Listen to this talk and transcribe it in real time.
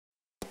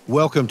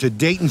Welcome to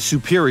Dayton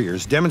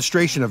Superior's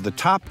demonstration of the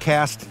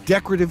TopCast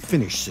decorative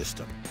finish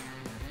system.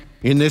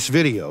 In this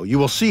video, you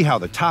will see how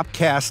the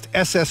TopCast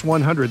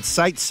SS100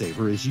 Site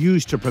Saver is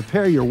used to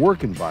prepare your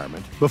work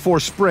environment before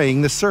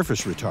spraying the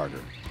surface retarder.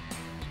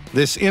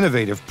 This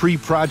innovative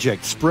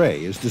pre-project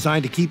spray is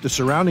designed to keep the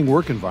surrounding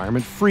work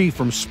environment free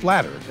from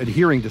splatter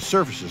adhering to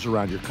surfaces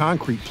around your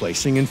concrete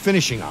placing and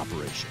finishing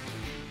operation.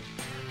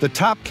 The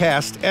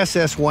TopCast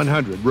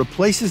SS100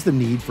 replaces the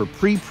need for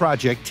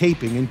pre-project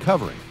taping and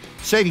covering,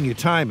 saving you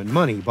time and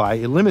money by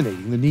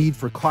eliminating the need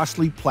for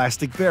costly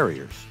plastic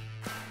barriers.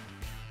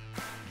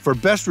 For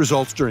best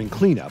results during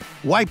cleanup,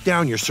 wipe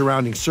down your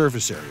surrounding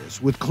surface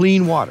areas with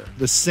clean water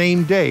the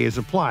same day as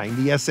applying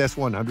the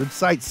SS100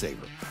 Site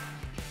Saver.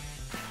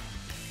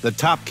 The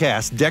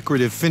TopCast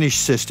decorative finish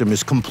system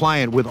is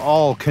compliant with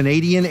all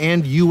Canadian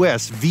and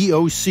U.S.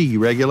 VOC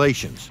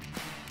regulations.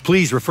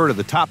 Please refer to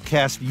the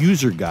TopCast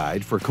user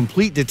guide for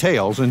complete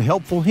details and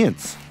helpful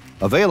hints.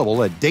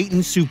 Available at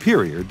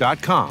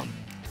DaytonSuperior.com.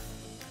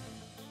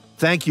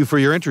 Thank you for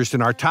your interest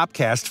in our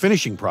TopCast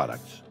finishing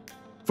products.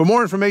 For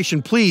more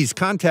information, please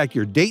contact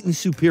your Dayton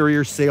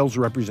Superior sales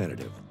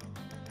representative.